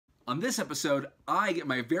On this episode, I get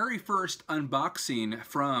my very first unboxing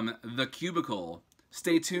from the Cubicle.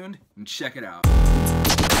 Stay tuned and check it out.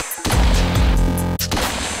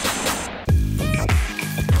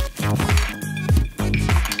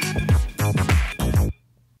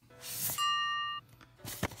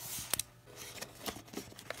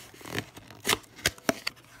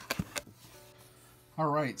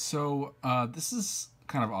 Alright, so this is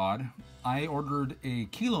kind of odd. I ordered a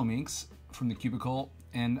QiYi from the Cubicle,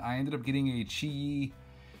 and I ended up getting a QiYi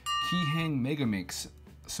QiHeng Megaminx.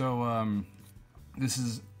 So this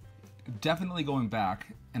is definitely going back,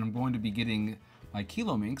 and I'm going to be getting my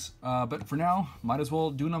QiYi. But for now, might as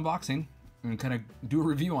well do an unboxing and kind of do a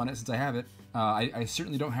review on it since I have it. I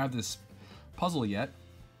certainly don't have this puzzle yet.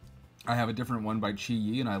 I have a different one by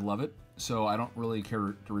QiYi, and I love it. So I don't really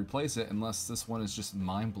care to replace it unless this one is just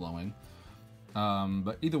mind-blowing.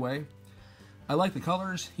 But either way, I like the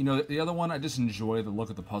colors. You know, the other one, I just enjoy the look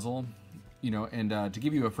of the puzzle. You know, and to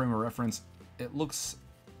give you a frame of reference, it looks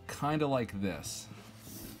kind of like this.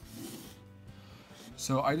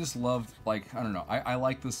 So I just love, like, I don't know, I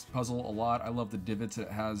like this puzzle a lot. I love the divots it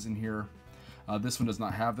has in here. This one does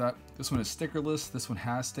not have that. This one is stickerless. This one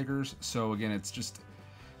has stickers. So again, it's just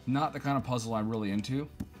not the kind of puzzle I'm really into.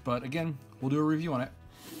 But again, we'll do a review on it.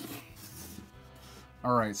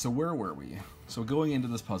 Alright, so where were we? So going into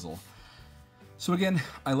this puzzle. So again,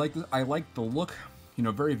 I like the look, you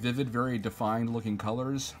know, very vivid, very defined looking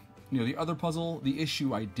colors. You know, the other puzzle, the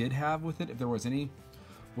issue I did have with it, if there was any,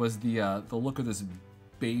 was the look of this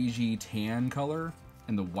beigey tan color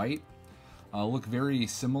and the white look very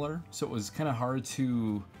similar. So it was kind of hard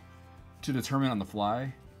to determine on the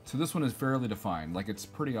fly. So this one is fairly defined, like it's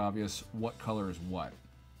pretty obvious what color is what.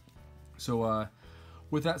 So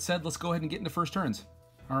with that said, let's go ahead and get into first turns.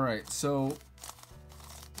 All right, so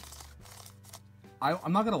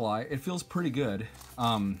I'm not gonna lie, it feels pretty good.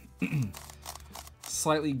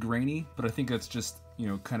 Slightly grainy, but I think that's just, you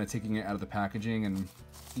know, kind of taking it out of the packaging, and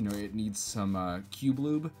you know, it needs some cube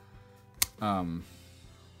lube.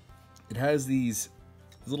 It has these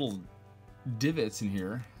little divots in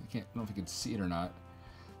here. I don't know if you can see it or not.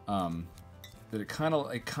 That it kind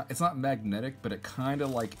of, it's not magnetic, but it kind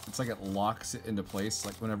of like, it's like it locks it into place,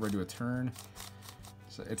 like whenever I do a turn.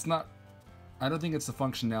 So it's not, I don't think it's the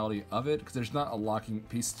functionality of it, because there's not a locking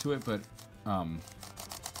piece to it, but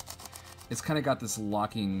it's kind of got this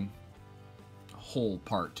locking hole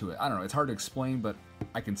part to it. I don't know, it's hard to explain, but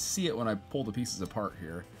I can see it when I pull the pieces apart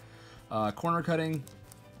here. Corner cutting,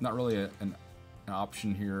 not really an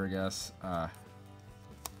option here, I guess. Not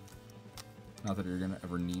that you're gonna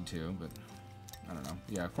ever need to, but I don't know.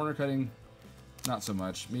 Yeah, corner cutting, not so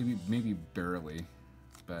much. Maybe barely,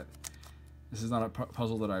 but this is not a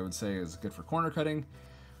puzzle that I would say is good for corner cutting,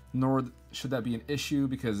 nor should that be an issue,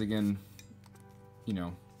 because again, you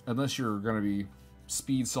know, unless you're gonna be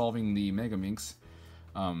speed solving the Megaminx,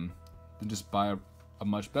 then just buy a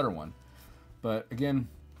much better one. But again,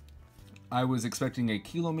 I was expecting a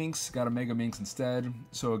QiYi, got a Megaminx instead,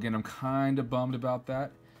 so again, I'm kind of bummed about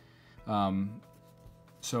that.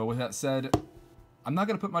 So with that said, I'm not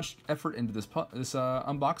going to put much effort into this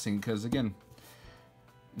unboxing, because again,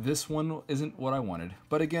 this one isn't what I wanted.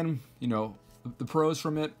 But again, you know, the pros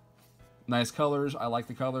from it, nice colors. I like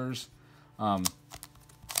the colors. I'm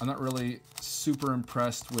not really super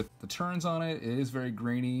impressed with the turns on it. It is very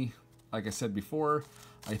grainy, like I said before.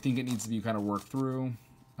 I think it needs to be kind of worked through.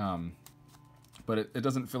 But it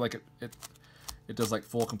doesn't feel like it does like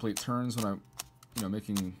full complete turns when I'm, you know,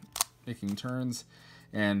 making turns,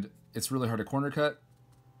 and it's really hard to corner cut,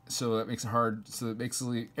 so that makes it hard. So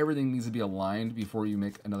basically everything needs to be aligned before you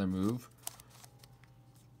make another move,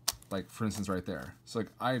 like for instance right there. So like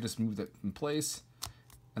I just moved it in place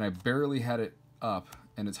and I barely had it up,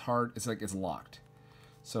 and it's hard, it's like it's locked,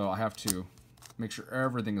 so I have to make sure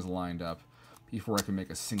everything is lined up before I can make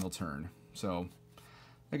a single turn. So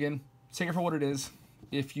again, take it for what it is.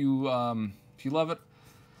 If you love it,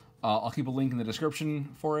 I'll keep a link in the description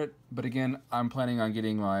for it, but again, I'm planning on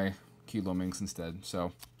getting my QiYi instead.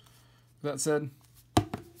 So, with that said,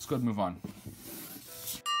 let's go ahead and move on.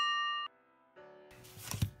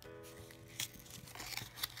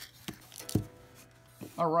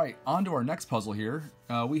 Alright, on to our next puzzle here.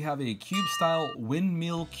 We have a CubeStyle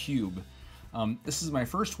Windmill cube. This is my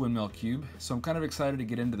first windmill cube, so I'm kind of excited to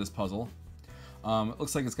get into this puzzle. It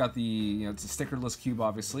looks like it's got the, you know, it's a stickerless cube,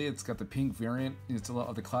 obviously. It's got the pink variant. It's a lot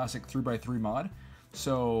of the classic 3x3 mod.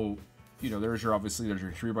 So, you know, there's your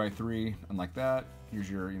 3x3, and like that. Here's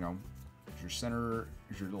your, you know, here's your center,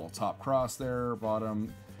 here's your little top cross there,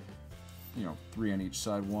 bottom, you know, 3 on each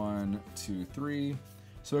side, 1, 2, 3.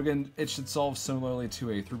 So again, it should solve similarly to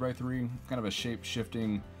a 3x3, kind of a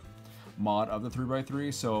shape-shifting mod of the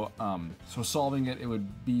 3x3. So so solving it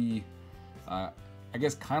would be, I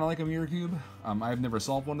guess, kind of like a mirror cube. I've never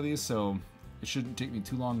solved one of these, so it shouldn't take me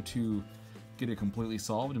too long to get it completely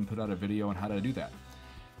solved and put out a video on how to do that.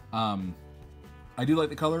 I do like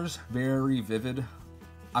the colors, very vivid.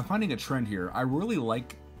 I'm finding a trend here. I really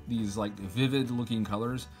like these like vivid looking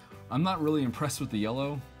colors. I'm not really impressed with the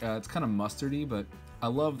yellow. It's kind of mustardy, but I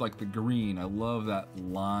love like the green. I love that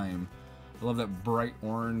lime. I love that bright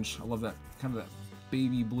orange. I love that kind of that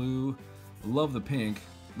baby blue. I love the pink.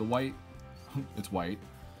 The white, it's white.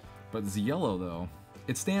 But the yellow though,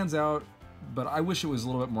 it stands out, but I wish it was a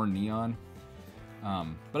little bit more neon.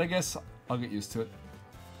 But I guess I'll get used to it.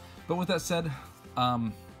 But with that said,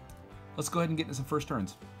 let's go ahead and get into some first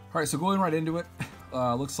turns. All right, so going right into it,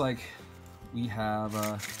 looks like we have,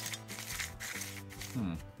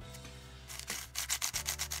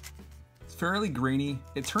 it's fairly grainy.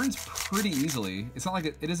 It turns pretty easily. It's not like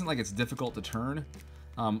it isn't like it's difficult to turn.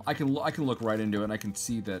 I can look right into it and I can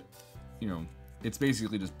see that, you know, it's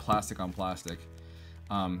basically just plastic on plastic.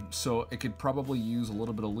 So it could probably use a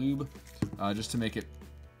little bit of lube just to make it,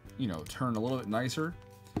 you know, turn a little bit nicer,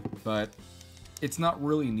 but it's not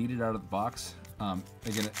really needed out of the box.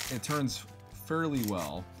 Again, it turns fairly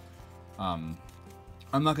well. I'm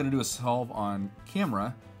not going to do a solve on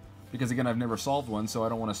camera because, again, I've never solved one, so I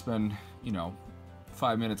don't want to spend, you know,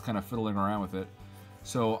 5 minutes kind of fiddling around with it.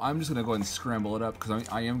 So I'm just going to go ahead and scramble it up because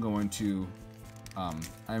I am going to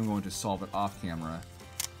solve it off camera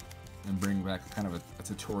and bring back kind of a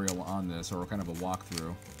tutorial on this, or kind of a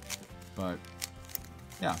walkthrough. But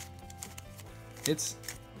yeah, it's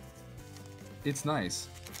nice.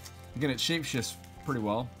 Again, it shapeshifts pretty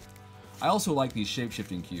well. I also like these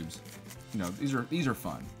shape-shifting cubes. You know, these are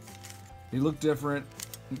fun. They look different.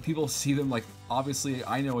 People see them, like, obviously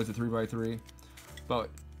I know it's a 3x3, but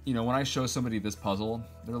you know, when I show somebody this puzzle,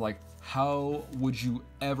 they're like, how would you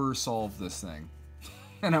ever solve this thing?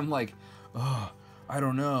 And I'm like, oh, I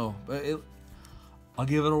don't know, but I'll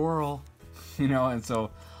give it a whirl. You know, and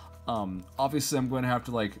so obviously I'm going to have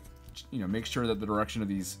to, like, you know, make sure that the direction of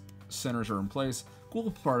these centers are in place. Cool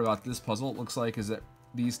part about this puzzle, it looks like, is that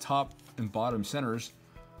these top and bottom centers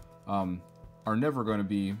are never going to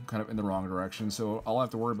be kind of in the wrong direction. So all I have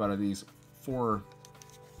to worry about are these 4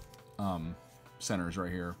 centers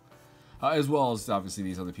right here, as well as obviously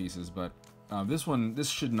these other pieces. But this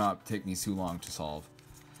should not take me too long to solve.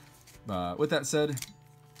 With that said,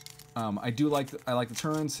 I like the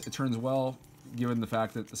turns. It turns well, given the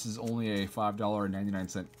fact that this is only a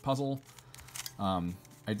 $5.99 puzzle.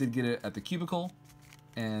 I did get it at the Cubicle,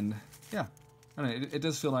 and yeah, I don't know, it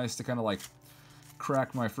does feel nice to kind of like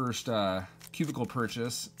crack my first Cubicle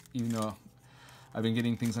purchase, even though I've been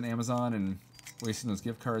getting things on Amazon and wasting those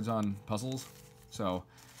gift cards on puzzles. So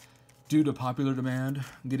due to popular demand,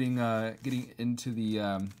 getting into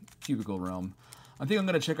the Cubicle realm. I think I'm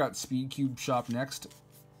gonna check out SpeedCube shop next,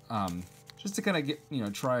 just to kind of get, you know,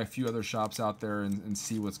 try a few other shops out there and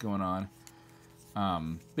see what's going on.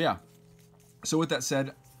 But yeah, so with that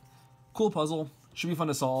said, cool puzzle, should be fun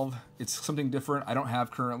to solve. It's something different I don't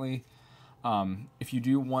have currently. If you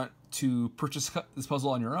do want to purchase this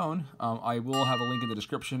puzzle on your own, I will have a link in the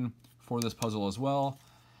description for this puzzle as well.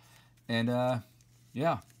 And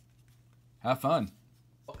yeah, have fun.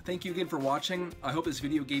 Thank you again for watching. I hope this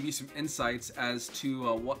video gave you some insights as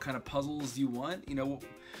to what kind of puzzles you want. You know,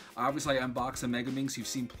 obviously I unboxed a Megaminx. You've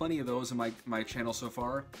seen plenty of those in my channel so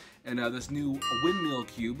far. And this new windmill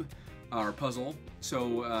cube or puzzle.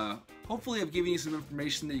 So hopefully I've given you some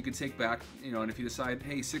information that you can take back, you know, and if you decide,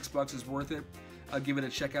 hey, $6 is worth it, give it a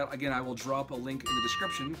check out. Again, I will drop a link in the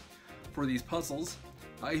description for these puzzles.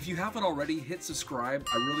 If you haven't already, hit subscribe.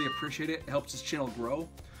 I really appreciate it. It helps this channel grow.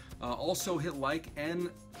 Also hit like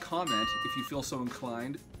and comment if you feel so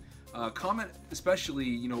inclined. Comment especially,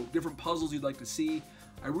 you know, different puzzles you'd like to see.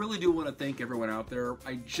 I really do want to thank everyone out there.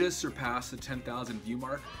 I just surpassed the 10,000 view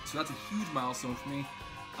mark, so that's a huge milestone for me.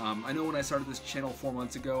 I know when I started this channel 4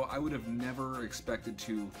 months ago, I would have never expected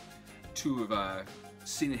to have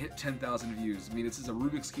seen it hit 10,000 views. I mean, this is a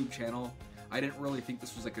Rubik's Cube channel. I didn't really think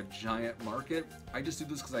this was like a giant market. I just do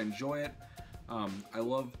this because I enjoy it. I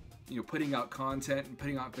love, you know, putting out content and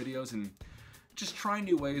putting out videos and just trying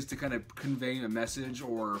new ways to kind of convey a message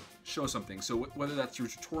or show something. So whether that's through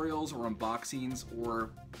tutorials or unboxings or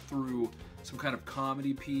through some kind of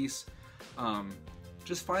comedy piece,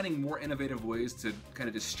 just finding more innovative ways to kind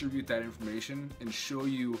of distribute that information and show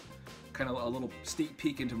you kind of a little sneak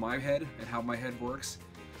peek into my head and how my head works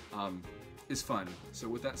is fun. So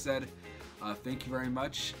with that said, thank you very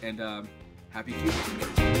much, and happy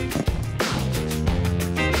cubing.